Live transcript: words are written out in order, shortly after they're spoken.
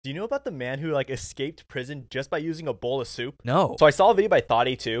Do you know about the man who like escaped prison just by using a bowl of soup? No. So I saw a video by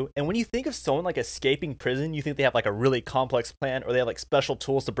Thought82, and when you think of someone like escaping prison, you think they have like a really complex plan or they have like special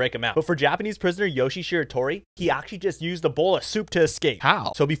tools to break them out. But for Japanese prisoner Yoshi Shiratori, he actually just used a bowl of soup to escape.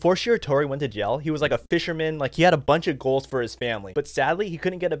 How? So before Shiratori went to jail, he was like a fisherman, like he had a bunch of goals for his family. But sadly, he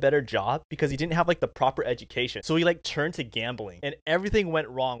couldn't get a better job because he didn't have like the proper education. So he like turned to gambling, and everything went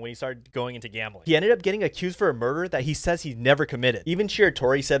wrong when he started going into gambling. He ended up getting accused for a murder that he says he never committed. Even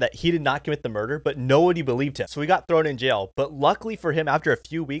Shiratori said that he did not commit the murder, but nobody believed him. So he got thrown in jail. But luckily for him, after a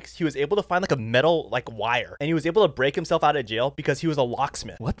few weeks, he was able to find like a metal like wire, and he was able to break himself out of jail because he was a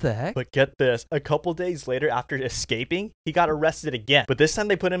locksmith. What the heck? But get this, a couple days later after escaping, he got arrested again. But this time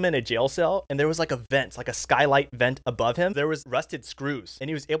they put him in a jail cell, and there was like a vent, like a skylight vent above him. There was rusted screws, and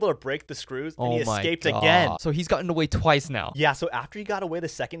he was able to break the screws, and he escaped again. So he's gotten away twice now. Yeah, so after he got away the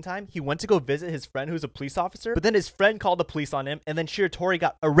second time, he went to go visit his friend who's a police officer, but then his friend called the police on him, and then Shiratori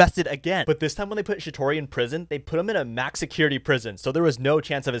got arrested again. But this time when they put Shiratori in prison, they put him in a max security prison, so there was no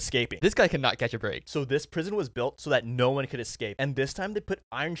chance of escaping. This guy cannot catch a break. So this prison was built so that no one could escape. And this time they put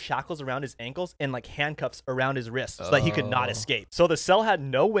iron shackles around his ankles and like handcuffs around his wrists so that he could not escape. So the cell had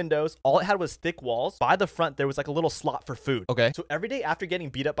no windows. All it had was thick walls. By the front, there was like a little slot for food. Okay. So every day after getting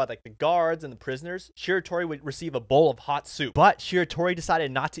beat up by like the guards and the prisoners, Shiratori would receive a bowl of hot soup. But Shiratori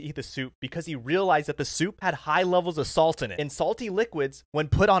decided not to eat the soup because he realized that the soup had high levels of salt in it. And salty liquids, when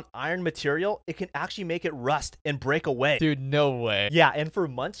put on iron material, it can actually make it rust and break away. Dude, no way. Yeah, and for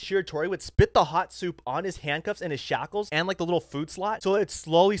months, Shiratori would spit the hot soup on his handcuffs and his shackles and like the little food slot so it'd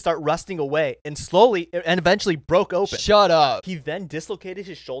slowly start rusting away, and slowly and eventually broke open. Shut up. He then dislocated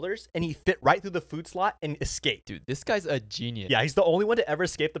his shoulders and he fit right through the food slot and escaped. Dude, this guy's a genius. Yeah, he's the only one to ever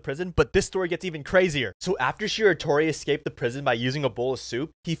escape the prison, but this story gets even crazier. So after Shiratori escaped the prison by using a bowl of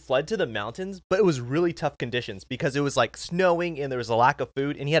soup, he fled to the mountains, but it was really tough conditions because it was like snowing and there was a lack of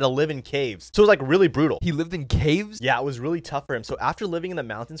food, and he had to live in caves. So it was like really brutal. He lived in caves? Yeah, it was really tough for him. So after living in the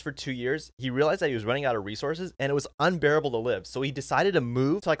mountains for 2 years, he realized that he was running out of resources and it was unbearable to live. So he decided to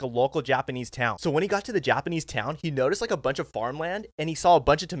move to like a local Japanese town. So when he got to the Japanese town, he noticed like a bunch of farmland and he saw a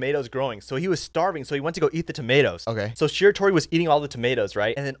bunch of tomatoes growing. So he was starving, so he went to go eat the tomatoes. Okay. So Shiratori was eating all the tomatoes,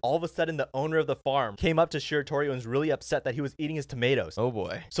 right? And then all of a sudden the owner of the farm came up to Shiratori and was really upset that he was eating his tomatoes. Oh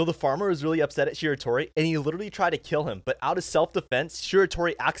boy. So the farmer was really upset at Shiratori and he literally tried to kill him. But out of self-defense,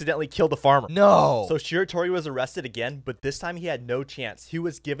 Shiratori accidentally killed the farmer. No. So Shiratori was arrested again, but this time he had no chance. He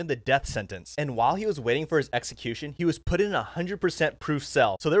was given the death sentence. And while he was waiting for his execution, he was put in a 100% proof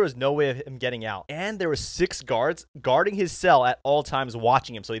cell. So there was no way of him getting out. And there were 6 guards guarding his cell at all times,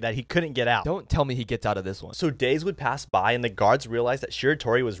 watching him so that he couldn't get out. Don't tell me he gets out of this one. So days would pass by and the guards realized that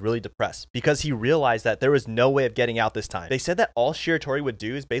Shiratori was really depressed because he realized that there was no way of getting out this time. They said that all Shiratori would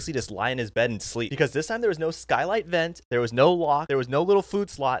do is basically just lie in his bed and sleep because this time there was no skylight vent, there was no lock, there was no little food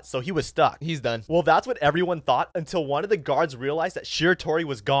slot, so he was stuck. He's done. Well, that's what everyone thought until one of the guards realized that Shiratori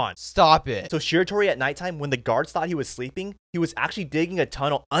was gone. Stop it. So Shiratori at nighttime, when the guards thought he was sleeping, he was actually digging a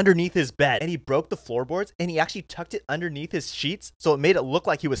tunnel underneath his bed, and he broke the floorboards and he actually tucked it underneath his sheets so it made it look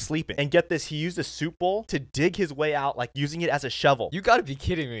like he was sleeping. And get this, he used a soup bowl to dig his way out, like using it as a shovel. You gotta be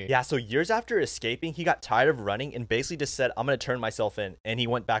kidding me. Yeah, so years after escaping, he got tired of running and basically just said, I'm gonna turn myself in, and he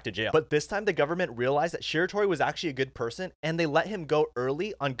went back to jail. But this time the government realized that Shiratori was actually a good person and they let him go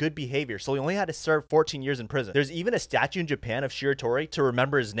early on good behavior, so he only had to serve 14 years in prison. There's even a statue in Japan of Shiratori to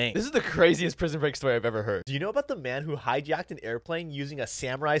remember his name. This is the craziest prison break story I've ever heard. Do you know about the man who hijacked an airplane using a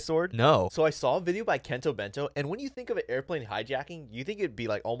samurai sword? No. So I saw a video by Kento Bento, and when you think of an airplane hijacking, you think it'd be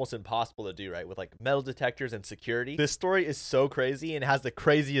like almost impossible to do, right? With like metal detectors and security. This story is so crazy and has the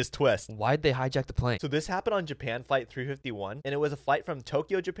craziest twist. Why'd they hijack the plane? So this happened on Japan Flight 351, and it was a flight from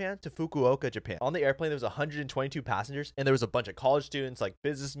Tokyo, Japan to Fukuoka, Japan. On the airplane, there was 122 passengers, and there was a bunch of college students, like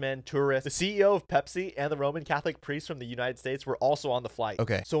businessmen, tourists. The CEO of Pepsi and the Roman Catholic priest from the United States were also on the flight.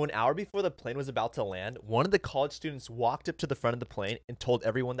 Okay. So an hour before the plane was about to land, one of the college students walked up to the front of the plane and told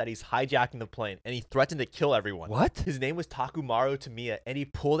everyone that he's hijacking the plane, and he threatened to kill everyone. What? His name was Takumaru Tamiya, and he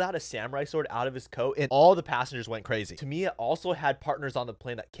pulled out a samurai sword out of his coat, and all the passengers went crazy. Tamiya also had partners on the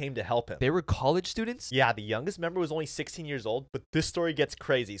plane that came to help him. They were college students? Yeah, the youngest member was only 16 years old, but this story gets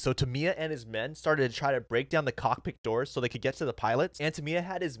crazy. So Tamiya and his men started to try to break down the cockpit doors so they could get to the pilots, and Tamiya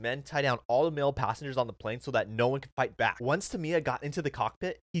had his men tie down all the male passengers on the plane so that no one could fight back. Once Tamiya got into the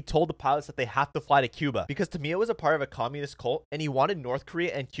cockpit, he told the pilots that they have to fly to Cuba because Tamiya was a part of a communist communist cult, and he wanted North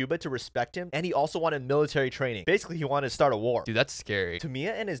Korea and Cuba to respect him, and he also wanted military training. Basically, he wanted to start a war. Dude, that's scary.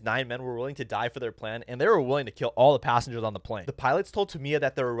 Tamiya and his 9 men were willing to die for their plan, and they were willing to kill all the passengers on the plane. The pilots told Tamiya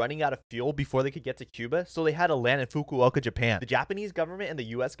that they were running out of fuel before they could get to Cuba, so they had to land in Fukuoka, Japan. The Japanese government and the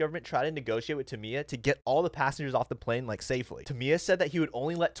US government tried to negotiate with Tamiya to get all the passengers off the plane safely. Tamiya said that he would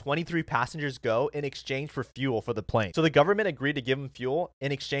only let 23 passengers go in exchange for fuel for the plane. So the government agreed to give him fuel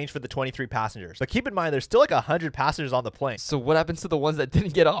in exchange for the 23 passengers. But keep in mind, there's still 100 passengers on the plane. So what happens to the ones that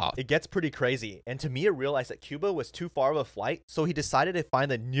didn't get off? It gets pretty crazy, and Tamiya realized that Cuba was too far of a flight, so he decided to find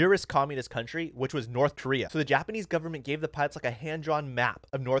the nearest communist country, which was North Korea. So the Japanese government gave the pilots a hand-drawn map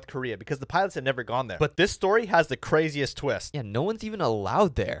of North Korea because the pilots had never gone there. But this story has the craziest twist. Yeah, no one's even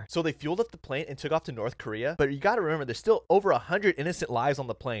allowed there. So they fueled up the plane and took off to North Korea, but you gotta remember, there's still over 100 innocent lives on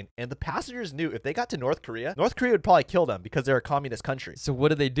the plane, and the passengers knew if they got to North Korea would probably kill them because they're a communist country. So what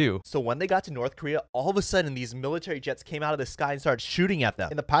did they do? So when they got to North Korea, all of a sudden these military jets came out of the sky and started shooting at them.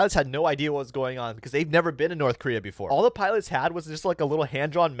 And the pilots had no idea what was going on because they've never been to North Korea before. All the pilots had was just a little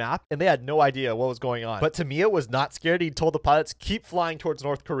hand-drawn map, and they had no idea what was going on. But Tamiya was not scared. He told the pilots, keep flying towards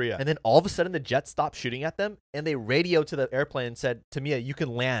North Korea. And then all of a sudden the jets stopped shooting at them, and they radioed to the airplane and said, Tamiya, you can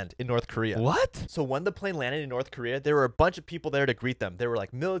land in North Korea. What? So when the plane landed in North Korea, there were a bunch of people there to greet them. There were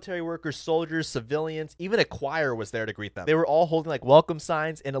military workers, soldiers, civilians, even a choir was there to greet them. They were all holding welcome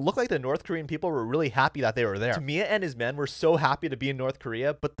signs, and it looked like the North Korean people were really happy that they were there. Tamiya and his men were so happy to be in North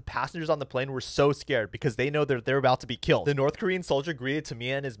Korea, but the passengers on the plane were so scared because they know they're about to be killed. The North Korean soldier greeted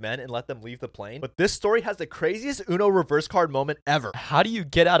Tamiya and his men and let them leave the plane. But this story has the craziest Uno reverse card moment ever. How do you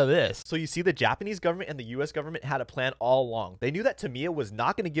get out of this? So you see, the Japanese government and the US government had a plan all along. They knew that Tamiya was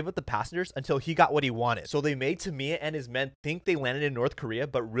not going to give up the passengers until he got what he wanted. So they made Tamiya and his men think they landed in North Korea,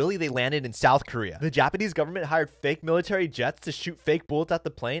 but really they landed in South Korea. The Japanese government hired fake military jets to shoot fake bullets at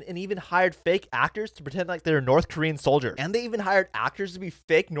the plane, and even hired fake actors to pretend like they're North Korean soldiers. And they even hired actors to be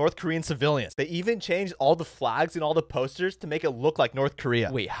fake North Korean civilians. They even changed all the flags and all the posters to make it look like North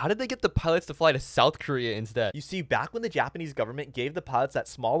Korea. Wait, how did they get the pilots to fly to South Korea instead? You see, back when the Japanese government gave the pilots that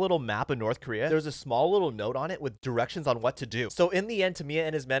small little map of North Korea, there was a small little note on it with directions on what to do. So in the end, Tamiya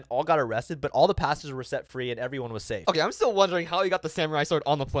and his men all got arrested, but all the passengers were set free and everyone was safe. Okay, I'm still wondering how he got the samurai sword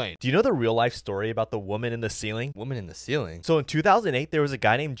on the plane. Do you know the real life story about the woman in the ceiling? Woman in the ceiling? So in 2008, there was a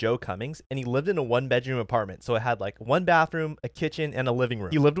guy named Joe Cummings, and he lived in a 1-bedroom apartment. So it had 1 bathroom, a kitchen, and a living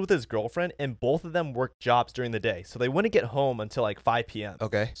room. He lived with his girlfriend, and both of them worked jobs during the day. So they wouldn't get home until 5 p.m.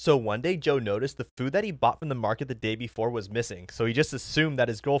 Okay. So one day, Joe noticed the food that he bought from the market the day before was missing. So he just assumed that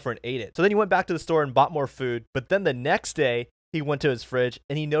his girlfriend ate it. So then he went back to the store and bought more food. But then the next day, he went to his fridge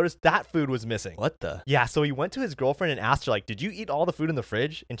and he noticed that food was missing. What the? Yeah, so he went to his girlfriend and asked her, did you eat all the food in the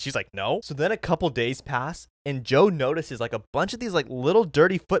fridge? And she's like, no. So then a couple days pass, and Joe notices a bunch of these little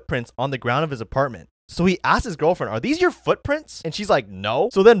dirty footprints on the ground of his apartment. So he asked his girlfriend, are these your footprints? And she's like, no.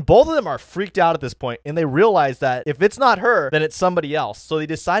 So then both of them are freaked out at this point, and they realize that if it's not her, then it's somebody else. So they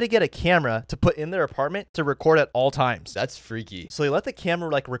decide to get a camera to put in their apartment to record at all times. That's freaky. So they let the camera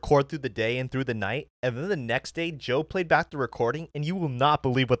record through the day and through the night. And then the next day, Joe played back the recording, and you will not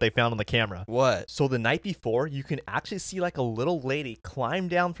believe what they found on the camera. What? So the night before, you can actually see a little lady climb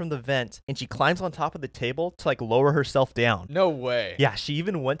down from the vent, and she climbs on top of the table to lower herself down. No way. Yeah, she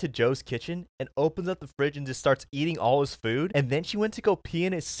even went to Joe's kitchen and opens up the fridge and just starts eating all his food. And then she went to go pee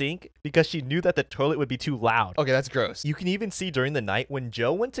in his sink because she knew that the toilet would be too loud. Okay, that's gross. You can even see during the night when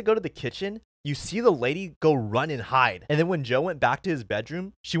Joe went to go to the kitchen, you see the lady go run and hide. And then when Joe went back to his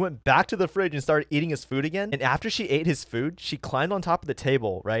bedroom, she went back to the fridge and started eating his food again. And after she ate his food, she climbed on top of the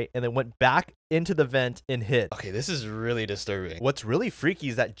table, right? And then went back into the vent and hid. Okay, this is really disturbing. What's really freaky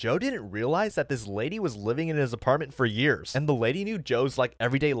is that Joe didn't realize that this lady was living in his apartment for years. And the lady knew Joe's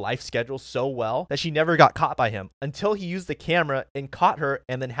everyday life schedule so well that she never got caught by him until he used the camera and caught her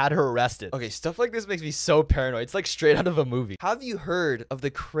and then had her arrested. Okay, stuff like this makes me so paranoid. It's straight out of a movie. Have you heard of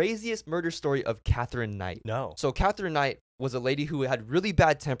the craziest murder story of Catherine Knight? No. So Catherine Knight was a lady who had really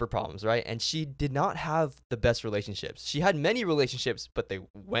bad temper problems, right? And she did not have the best relationships. She had many relationships, but they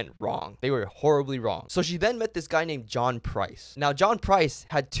went wrong. They were horribly wrong. So she then met this guy named John Price. Now, John Price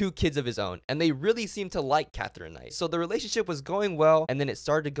had 2 kids of his own, and they really seemed to like Catherine Knight. So the relationship was going well, and then it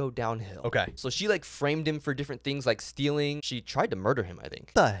started to go downhill. Okay. So she framed him for different things like stealing. She tried to murder him, I think.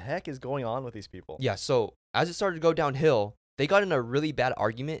 What the heck is going on with these people? Yeah, so as it started to go downhill, they got in a really bad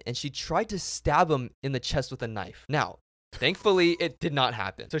argument, and she tried to stab him in the chest with a knife. Now, Thankfully, it did not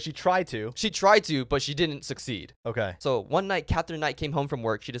happen. So she tried to. She tried to, but she didn't succeed. Okay. So one night, Catherine Knight came home from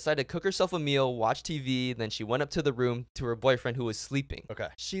work. She decided to cook herself a meal, watch TV, then she went up to the room to her boyfriend who was sleeping. Okay.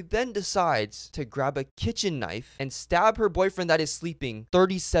 She then decides to grab a kitchen knife and stab her boyfriend that is sleeping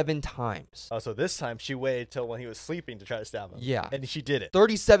 37 times. Oh, so this time she waited till when he was sleeping to try to stab him. Yeah. And she did it.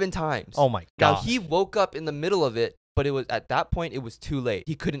 37 times. Oh my Now, god. he woke up in the middle of it, but it was at that point, it was too late.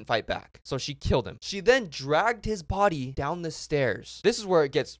 He couldn't fight back. So she killed him. She then dragged his body down the stairs. This is where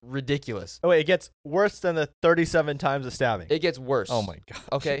it gets ridiculous. Oh, wait, it gets worse than the 37 times of stabbing. It gets worse. Oh my god.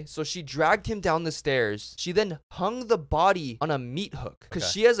 Okay, so she dragged him down the stairs. She then hung the body on a meat hook because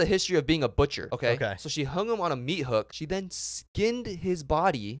Okay. she has a history of being a butcher. Okay. Okay. So she hung him on a meat hook. She then skinned his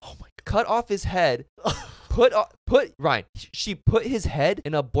body, Oh my cut off his head, Ryan. She put his head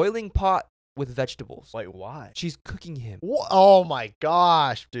in a boiling pot with vegetables. Wait, why? She's cooking him. Oh my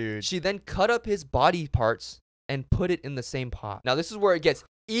gosh, dude. She then cut up his body parts and put it in the same pot. Now this is where it gets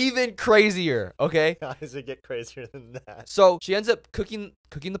even crazier. Okay. How does it get crazier than that? So she ends up cooking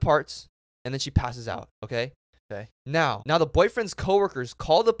the parts, and then she passes out. Okay. Okay. Now the boyfriend's coworkers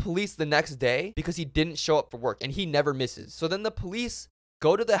call the police the next day because he didn't show up for work, and he never misses. So then the police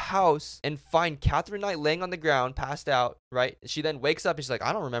go to the house and find Catherine Knight laying on the ground, passed out. Right. She then wakes up and she's like,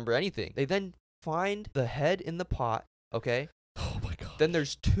 I don't remember anything. They then find the head in the pot. Okay. Oh my god. Then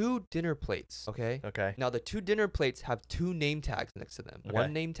there's 2 dinner plates. Okay. Okay. Now the 2 dinner plates have 2 name tags next to them. Okay.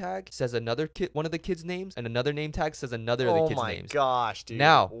 One name tag says one of the kids' names, and another name tag says another of the kids' names. Oh my gosh, dude.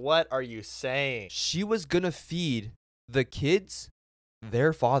 Now, what are you saying? She was gonna feed the kids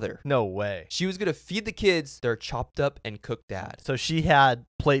their father. No way. She was gonna feed the kids their chopped up and cooked dad. So she had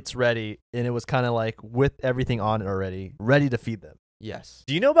plates ready, and it was kind of like with everything on it already, ready to feed them. Yes.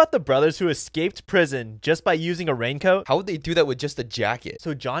 Do you know about the brothers who escaped prison just by using a raincoat? How would they do that with just a jacket?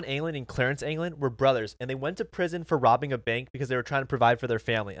 So John Anglin and Clarence Anglin were brothers, and they went to prison for robbing a bank because they were trying to provide for their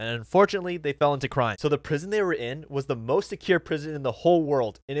family. And unfortunately, they fell into crime. So the prison they were in was the most secure prison in the whole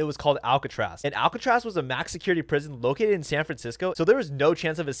world, and it was called Alcatraz. And Alcatraz was a max security prison located in San Francisco, so there was no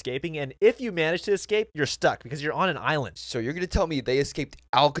chance of escaping. And if you managed to escape, you're stuck because you're on an island. So you're gonna tell me they escaped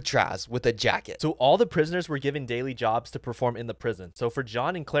Alcatraz with a jacket? So all the prisoners were given daily jobs to perform in the prison. So for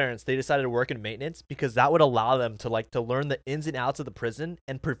John and Clarence, they decided to work in maintenance because that would allow them to learn the ins and outs of the prison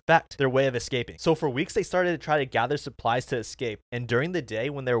and perfect their way of escaping. So for weeks, they started to try to gather supplies to escape. And during the day,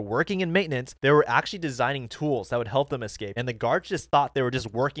 when they were working in maintenance, they were actually designing tools that would help them escape. And the guards just thought they were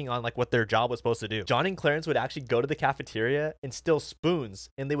just working on like what their job was supposed to do. John and Clarence would actually go to the cafeteria and steal spoons,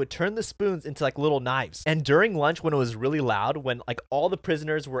 and they would turn the spoons into like little knives. And during lunch, when it was really loud, when like all the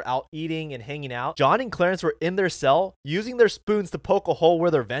prisoners were out eating and hanging out, John and Clarence were in their cell using their spoons to poke a hole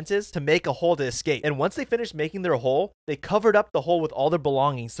where their vent is to make a hole to escape. And once they finished making their hole, they covered up the hole with all their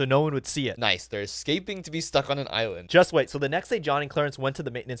belongings so no one would see it. Nice. They're escaping to be stuck on an island. Just wait. So the next day, John and Clarence went to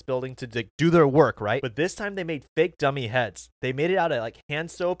the maintenance building to do their work, right? But this time they made fake dummy heads. They made it out of like hand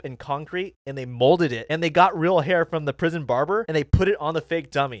soap and concrete, and they molded it, and they got real hair from the prison barber, and they put it on the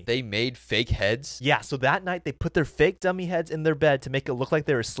fake dummy. They made fake heads? Yeah, so that night they put their fake dummy heads in their bed to make it look like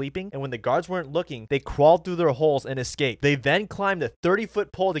they were sleeping, and when the guards weren't looking, they crawled through their holes and escaped. They then climbed a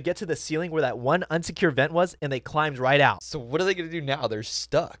 30-foot pole to get to the ceiling where that one unsecure vent was, and they climbed right out. So what are they gonna do now? They're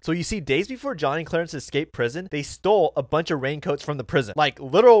stuck. So you see, days before John and Clarence escaped prison, they stole a bunch of raincoats from the prison. Like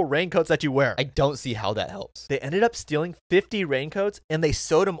literal raincoats that you wear. I don't see how that helps. They ended up stealing 50 raincoats, and they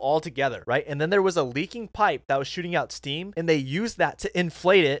sewed them all together, right? And then there was a leaking pipe that was shooting out steam, and they used that to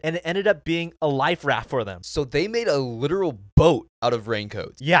inflate it, and it ended up being a life raft for them. So they made a literal boat out of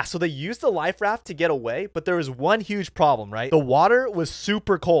raincoats. Yeah, so they used the life raft to get away, but there was one huge problem, right? The water was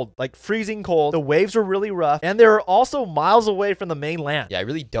super cold, like freezing cold. The waves were really rough, and they were also miles away from the main land. Yeah, I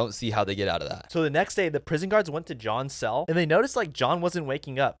really don't see how they get out of that. So the next day, the prison guards went to John's cell, and they noticed like John wasn't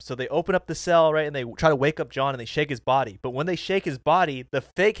waking up. So they open up the cell, right, and they try to wake up John, and they shake his body. But when they shake his body, the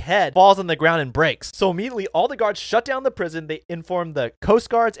fake head falls on the ground and breaks. So immediately, all the guards shut down the prison. They informed the Coast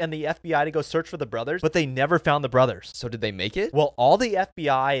Guards and the FBI to go search for the brothers, but they never found the brothers. So did they make it? Well, all the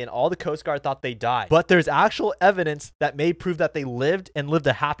FBI and all the Coast Guard thought they died, but there's actual evidence that may prove that they lived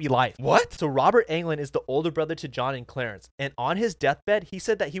a happy life. What? So Robert Anglin is the older brother to John and Clarence, and on his deathbed, he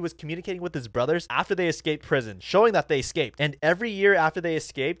said that he was communicating with his brothers after they escaped prison, showing that they escaped. And every year after they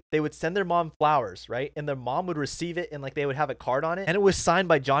escaped, they would send their mom flowers, right? And their mom would receive it, and like they would have a card on it, and it was signed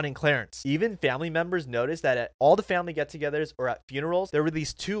by John and Clarence. Even family members noticed that at all the family get-togethers or at funerals, there were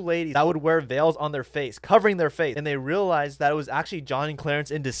these two ladies that would wear veils on their face, covering their face, and they realized that it was actually actually John and Clarence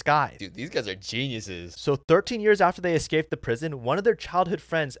in disguise. Dude, these guys are geniuses. So 13 years after they escaped the prison, one of their childhood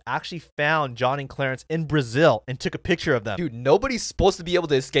friends actually found John and Clarence in Brazil and took a picture of them. Dude, nobody's supposed to be able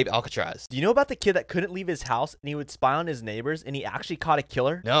to escape Alcatraz. Do you know about the kid that couldn't leave his house and he would spy on his neighbors and he actually caught a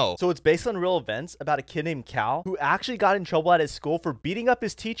killer? No. So it's based on real events about a kid named Cal who actually got in trouble at his school for beating up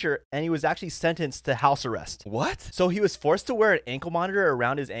his teacher, and he was actually sentenced to house arrest. What? So he was forced to wear an ankle monitor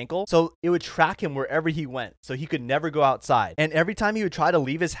around his ankle so it would track him wherever he went, so he could never go outside. And every time he would try to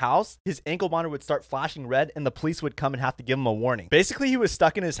leave his house, his ankle monitor would start flashing red and the police would come and have to give him a warning. Basically, he was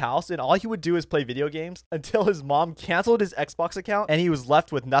stuck in his house and all he would do is play video games until his mom canceled his Xbox account and he was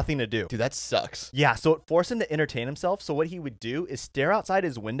left with nothing to do. Dude, that sucks. Yeah, so it forced him to entertain himself. So what he would do is stare outside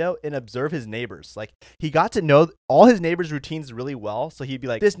his window and observe his neighbors. Like, he got to know all his neighbors' routines really well. So he'd be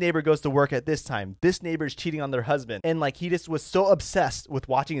like, this neighbor goes to work at this time. This neighbor's cheating on their husband. And like, he just was so obsessed with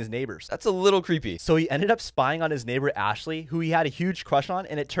watching his neighbors. That's a little creepy. So he ended up spying on his neighbor Ashley, who he had a huge crush on,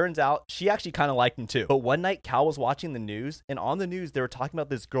 and it turns out she actually kind of liked him too. But one night, Cal was watching the news, and on the news, they were talking about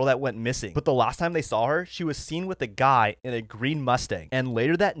this girl that went missing. But the last time they saw her, she was seen with a guy in a green Mustang. And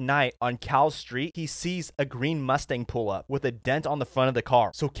later that night, on Cal's street, he sees a green Mustang pull up with a dent on the front of the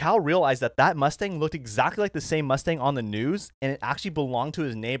car. So Cal realized that that Mustang looked exactly like the same Mustang on the news, and it actually belonged to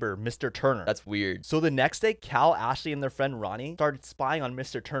his neighbor, Mr. Turner. That's weird. So the next day, Cal, Ashley, and their friend Ronnie started spying on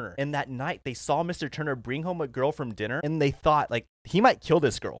Mr. Turner. And that night, they saw Mr. Turner bring home a girl from dinner, and they thought, like, he might kill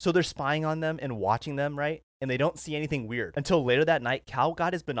this girl. So they're spying on them and watching them, right? And they don't see anything weird. Until later that night, Cal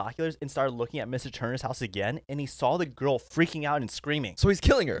got his binoculars and started looking at Mr. Turner's house again, and he saw the girl freaking out and screaming. So he's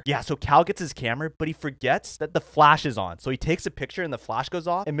killing her. Yeah, so Cal gets his camera, but he forgets that the flash is on. So he takes a picture and the flash goes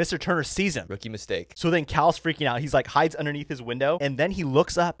off, and Mr. Turner sees him. Rookie mistake. So then Cal's freaking out. He's like, hides underneath his window, and then he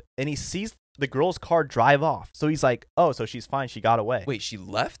looks up and he sees the girl's car drive off. So he's like, oh, so she's fine. She got away. Wait, she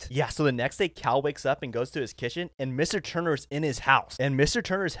left? Yeah, so the next day, Cal wakes up and goes to his kitchen, and Mr. Turner's in his house. And Mr.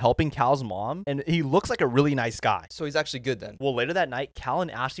 Turner's helping Cal's mom, and he looks like a really nice guy. So he's actually good then. Well, later that night, Cal and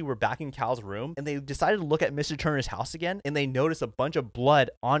Ashley were back in Cal's room, and they decided to look at Mr. Turner's house again, and they noticed a bunch of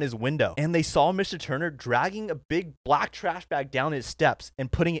blood on his window. And they saw Mr. Turner dragging a big black trash bag down his steps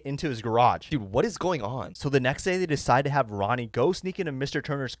and putting it into his garage. Dude, what is going on? So the next day, they decided to have Ronnie go sneak into Mr.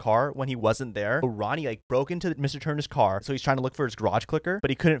 Turner's car when he wasn't there. So Ronnie like broke into Mr. Turner's car, so he's trying to look for his garage clicker,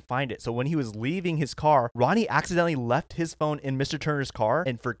 but he couldn't find it. So when he was leaving his car, Ronnie accidentally left his phone in Mr. Turner's car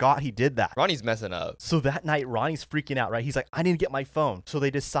and forgot he did that. Ronnie's messing up. So that night, Ronnie's freaking out, right? He's like, I need to get my phone. So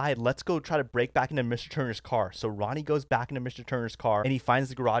they decide, let's go try to break back into Mr. Turner's car. So Ronnie goes back into Mr. Turner's car and he finds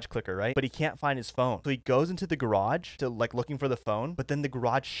the garage clicker, right? But he can't find his phone. So he goes into the garage to like looking for the phone, but then the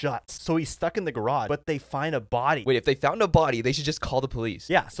garage shuts. So he's stuck in the garage, but they find a body. Wait, if they found a body, they should just call the police.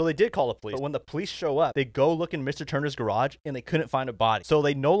 Yeah, so they did call the police. But when the police show up, they go look in Mr. Turner's garage and they couldn't find a body. So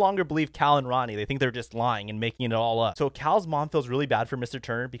they no longer believe Cal and Ronnie. They think they're just lying and making it all up. So Cal's mom feels really bad for Mr.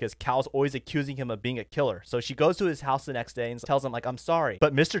 Turner because Cal's always accusing him of being a killer. So she goes to his house the next day and tells him like, I'm sorry.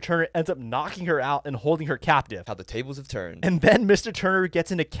 But Mr. Turner ends up knocking her out and holding her captive. How the tables have turned. And then Mr. Turner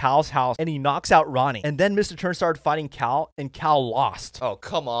gets into Cal's house and he knocks out Ronnie. And then Mr. Turner started fighting Cal and Cal lost. Oh,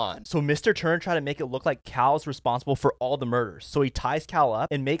 come on. So Mr. Turner tried to make it look like Cal's responsible for all the murders. So he ties Cal up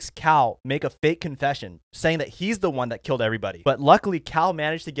and makes Cal make a fake confession saying that he's the one that killed everybody. But luckily, Cal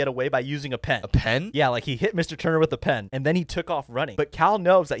managed to get away by using a pen. A pen? Yeah, like he hit Mr. Turner with a pen and then he took off running. But Cal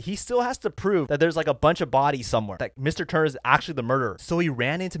knows that he still has to prove that there's like a bunch of bodies somewhere, that Mr. Turner is actually the murderer. So he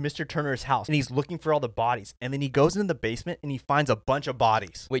ran into Mr. Turner's house and he's looking for all the bodies. And then he goes into the basement and he finds a bunch of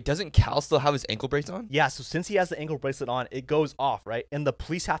bodies. Wait, doesn't Cal still have his ankle brace on? Yeah, so since he has the ankle bracelet on, it goes off, right? And the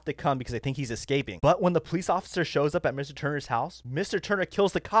police have to come because they think he's escaping. But when the police officer shows up at Mr. Turner's house, Mr. Turner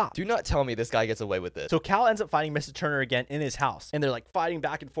kills the cop. Do not tell me this guy gets away with this. So Cal ends up fighting Mr. Turner again in his house. And they're like fighting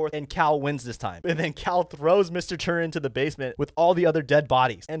back and forth. And Cal wins this time. And then Cal throws Mr. Turner into the basement with all the other dead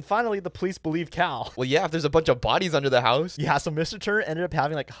bodies. And finally, the police believe Cal. Well, yeah, if there's a bunch of bodies under the house. Yeah, so Mr. Turner ended up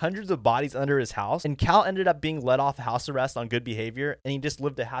having like hundreds of bodies under his house. And Cal ended up being let off house arrest on good behavior. And he just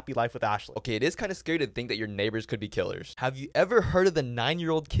lived a happy life with Ashley. Okay, it is kind of scary to think that your neighbors could be killers. Have you ever heard of the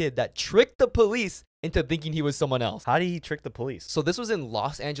 9-year-old kid that tricked the police into thinking he was someone else? How did he trick the police? So this was in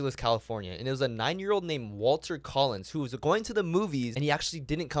Los Angeles, California, and it was a 9-year-old named Walter Collins who was going to the movies and he actually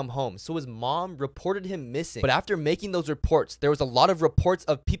didn't come home. So his mom reported him missing. But after making those reports, there was a lot of reports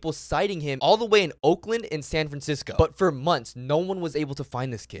of people sighting him all the way in Oakland and San Francisco. But for months, no one was able to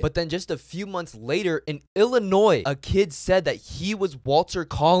find this kid. But then just a few months later in Illinois, a kid said that he was Walter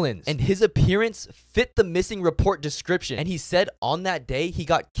Collins and his appearance fit the missing report description. And he said on that day he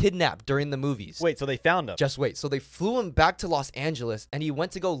got kidnapped during the movies. Wait, so they found him. Just wait. So they flew him back to Los Angeles and he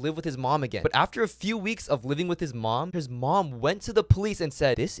went to go live with his mom again. But after a few weeks of living with his mom went to the police and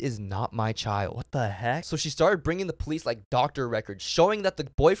said, "This is not my child." What the heck? So she started bringing the police like doctor records showing that the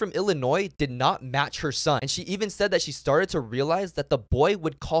boy from Illinois did not match her son. And she even said that she started to realize that the boy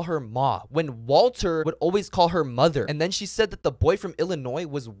would call her ma when Walter would always call her mother. And then she said that the boy from Illinois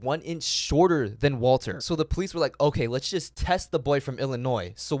was 1 inch shorter than Walter. So the police were like, okay, let's just test the boy from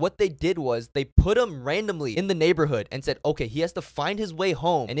Illinois. So what they did was they put him randomly in the neighborhood and said, okay, he has to find his way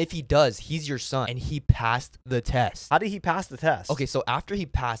home. And if he does, he's your son. And he passed the test. How did he pass the test? Okay, so after he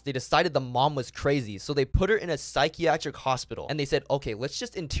passed, they decided the mom was crazy. So they put her in a psychiatric hospital. And they said, okay, let's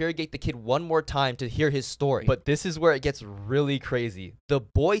just interrogate the kid one more time to hear his story. But this is where it gets really crazy. The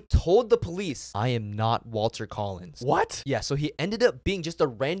boy told the police, "I am not Walter Collins." What? Yeah, so he ended up being just a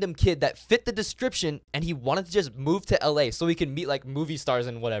random kid that fit the description and he wanted to just move to LA so he could meet like movie stars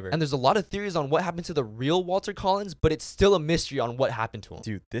and whatever. And there's a lot of theories on what happened to the real Walter Collins, but it's still a mystery on what happened to him.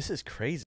 Dude, this is crazy.